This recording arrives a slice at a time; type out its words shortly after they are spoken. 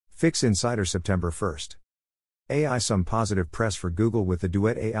Fix Insider September 1st. AI. Some positive press for Google with the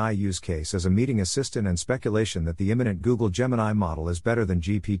Duet AI use case as a meeting assistant and speculation that the imminent Google Gemini model is better than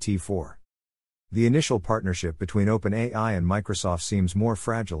GPT-4. The initial partnership between OpenAI and Microsoft seems more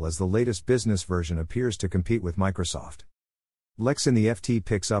fragile as the latest business version appears to compete with Microsoft. Lex in the FT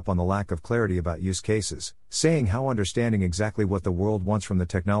picks up on the lack of clarity about use cases, saying how understanding exactly what the world wants from the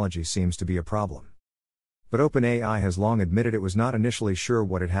technology seems to be a problem. But OpenAI has long admitted it was not initially sure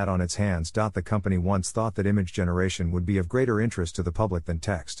what it had on its hands. The company once thought that image generation would be of greater interest to the public than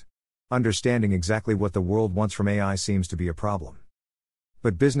text. Understanding exactly what the world wants from AI seems to be a problem.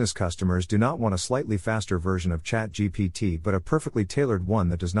 But business customers do not want a slightly faster version of ChatGPT but a perfectly tailored one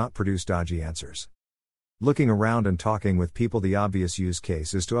that does not produce dodgy answers. Looking around and talking with people, the obvious use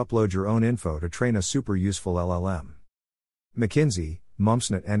case is to upload your own info to train a super useful LLM. McKinsey,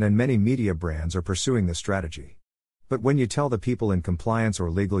 Mumsnet and many media brands are pursuing this strategy. But when you tell the people in compliance or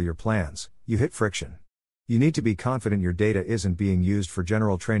legal your plans, you hit friction. You need to be confident your data isn't being used for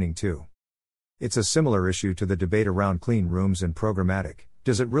general training too. It's a similar issue to the debate around clean rooms and programmatic.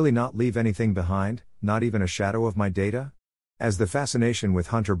 Does it really not leave anything behind, not even a shadow of my data? As the fascination with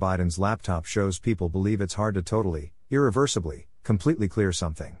Hunter Biden's laptop shows, people believe it's hard to totally, irreversibly, completely clear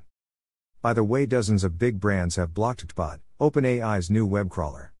something. By the way, dozens of big brands have blocked Chatbot, OpenAI's new web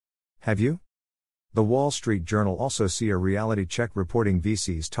crawler. Have you? The Wall Street Journal also see a reality check reporting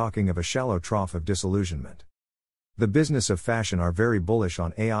VCs talking of a shallow trough of disillusionment. The Business of Fashion are very bullish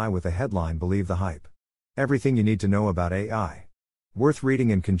on AI with a headline, "Believe the Hype." Everything you need to know about AI. Worth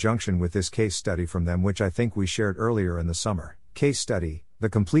reading in conjunction with this case study from them, which I think we shared earlier in the summer. Case study, The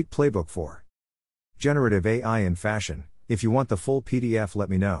Complete Playbook for Generative AI in Fashion. If you want the full PDF, let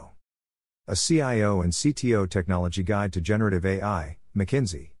me know. A CIO and CTO technology guide to generative AI,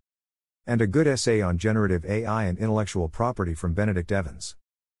 McKinsey. And a good essay on generative AI and intellectual property from Benedict Evans.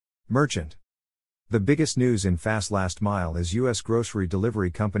 Merchant. The biggest news in fast last mile is U.S. grocery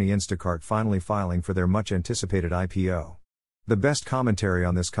delivery company Instacart finally filing for their much anticipated IPO. The best commentary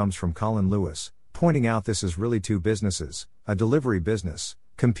on this comes from Colin Lewis, pointing out this is really two businesses, a delivery business,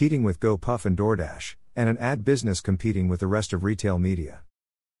 competing with GoPuff and DoorDash, and an ad business competing with the rest of retail media.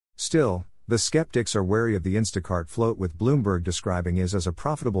 Still, the skeptics are wary of the Instacart float, with Bloomberg describing it as a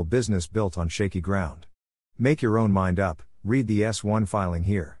profitable business built on shaky ground. Make your own mind up, read the S1 filing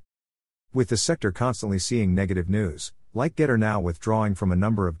here. With the sector constantly seeing negative news, like Getter now withdrawing from a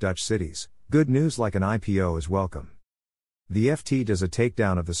number of Dutch cities, good news like an IPO is welcome. The FT does a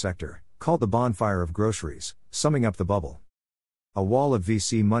takedown of the sector, called the bonfire of groceries, summing up the bubble. A wall of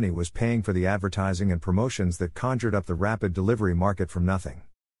VC money was paying for the advertising and promotions that conjured up the rapid delivery market from nothing.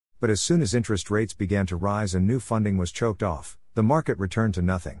 But as soon as interest rates began to rise and new funding was choked off, the market returned to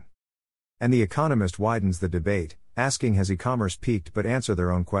nothing. And The Economist widens the debate, asking, has e-commerce peaked? But answer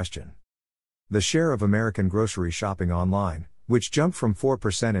their own question. The share of American grocery shopping online, which jumped from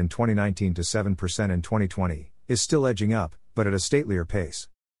 4% in 2019 to 7% in 2020, is still edging up, but at a statelier pace.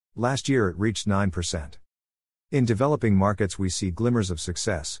 Last year it reached 9%. In developing markets we see glimmers of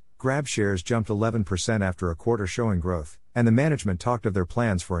success. Grab shares jumped 11% after a quarter showing growth, and the management talked of their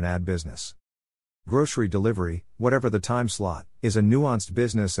plans for an ad business. Grocery delivery, whatever the time slot, is a nuanced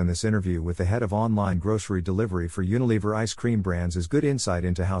business, and this interview with the head of online grocery delivery for Unilever ice cream brands is good insight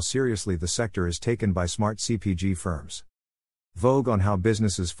into how seriously the sector is taken by smart CPG firms. Vogue on how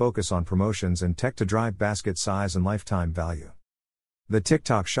businesses focus on promotions and tech to drive basket size and lifetime value. The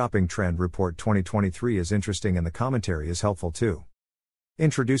TikTok Shopping Trend Report 2023 is interesting, and the commentary is helpful too.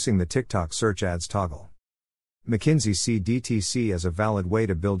 Introducing the TikTok Search Ads Toggle. McKinsey see DTC as a valid way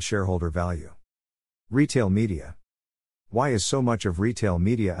to build shareholder value. Retail media. Why is so much of retail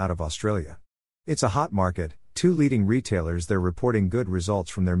media out of Australia? It's a hot market, two leading retailers there reporting good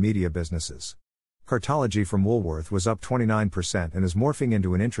results from their media businesses. Cartology from Woolworth was up 29% and is morphing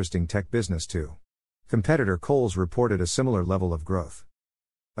into an interesting tech business too. Competitor Coles reported a similar level of growth.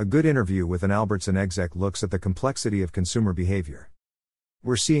 A good interview with an Albertson exec looks at the complexity of consumer behavior.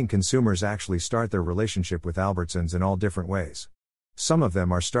 We're seeing consumers actually start their relationship with Albertsons in all different ways. Some of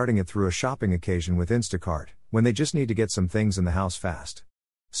them are starting it through a shopping occasion with Instacart, when they just need to get some things in the house fast.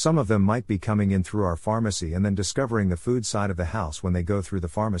 Some of them might be coming in through our pharmacy and then discovering the food side of the house when they go through the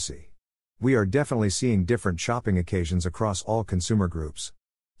pharmacy. We are definitely seeing different shopping occasions across all consumer groups.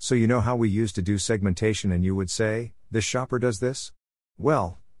 So you know how we used to do segmentation and you would say, this shopper does this?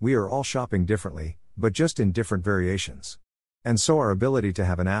 Well, we are all shopping differently, but just in different variations. And so our ability to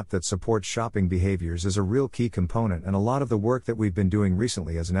have an app that supports shopping behaviors is a real key component, and a lot of the work that we've been doing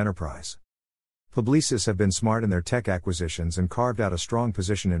recently as an enterprise. Publicis have been smart in their tech acquisitions and carved out a strong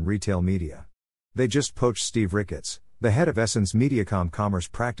position in retail media. They just poached Steve Ricketts, The head of Essence Mediacom commerce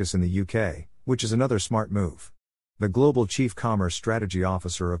practice in the UK, which is another smart move. The Global Chief Commerce Strategy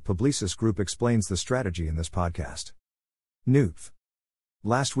Officer of Publicis Group explains the strategy in this podcast. Newt.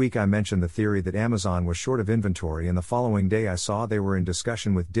 Last week I mentioned the theory that Amazon was short of inventory, and the following day I saw they were in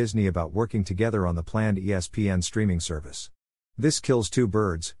discussion with Disney about working together on the planned ESPN streaming service. This kills two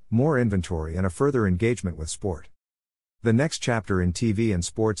birds, more inventory and a further engagement with sport. The next chapter in TV and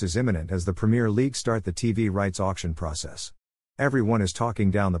sports is imminent as the Premier League start the TV rights auction process. Everyone is talking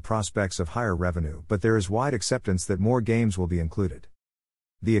down the prospects of higher revenue, but there is wide acceptance that more games will be included.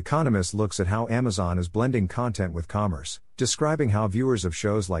 The Economist looks at how Amazon is blending content with commerce, describing how viewers of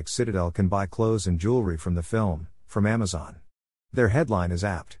shows like Citadel can buy clothes and jewelry from the film, from Amazon. Their headline is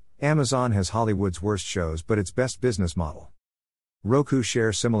apt: Amazon has Hollywood's worst shows but its best business model. Roku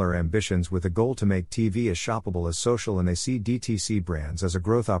shares similar ambitions with a goal to make TV as shoppable as social, and they see DTC brands as a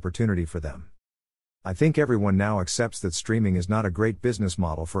growth opportunity for them. I think everyone now accepts that streaming is not a great business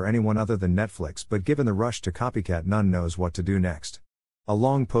model for anyone other than Netflix, but given the rush to copycat, none knows what to do next. A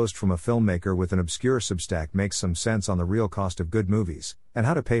long post from a filmmaker with an obscure Substack makes some sense on the real cost of good movies, and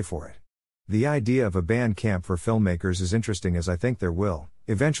how to pay for it. The idea of a band camp for filmmakers is interesting, as I think there will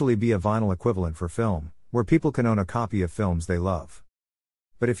eventually be a vinyl equivalent for film, where people can own a copy of films they love.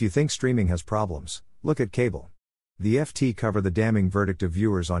 But if you think streaming has problems, look at cable. The FT cover the damning verdict of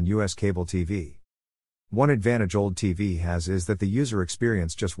viewers on US cable TV. One advantage old TV has is that the user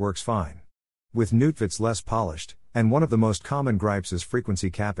experience just works fine. With Newt, it's less polished, and one of the most common gripes is frequency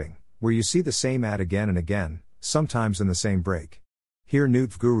capping, where you see the same ad again and again, sometimes in the same break. Here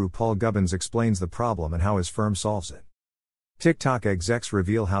Newt guru Paul Gubbins explains the problem and how his firm solves it. TikTok execs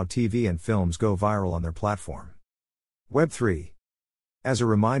reveal how TV and films go viral on their platform. Web3. As a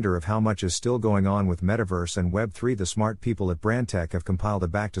reminder of how much is still going on with Metaverse and Web3, the smart people at Brandtech have compiled a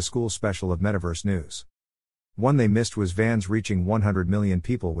back-to-school special of Metaverse news. One they missed was Vans reaching 100 million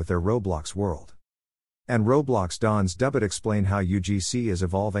people with their Roblox world. And Roblox Don's Dubbit explain how UGC is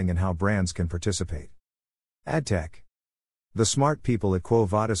evolving and how brands can participate. AdTech. The smart people at Quo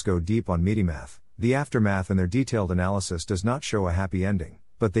Vadis go deep on MediaMath. The aftermath and their detailed analysis does not show a happy ending,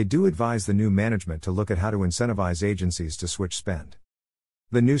 but they do advise the new management to look at how to incentivize agencies to switch spend.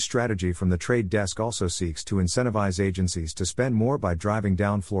 The new strategy from the trade desk also seeks to incentivize agencies to spend more by driving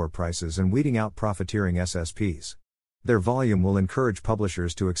down floor prices and weeding out profiteering SSPs. Their volume will encourage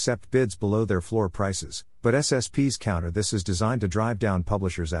publishers to accept bids below their floor prices, but SSPs counter this is designed to drive down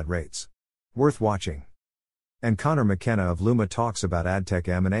publishers' ad rates. Worth watching. And Connor McKenna of Luma talks about AdTech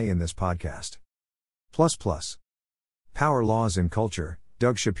M&A in this podcast. Power Laws in Culture,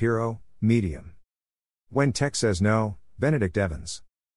 Doug Shapiro, Medium. When Tech Says No, Benedict Evans.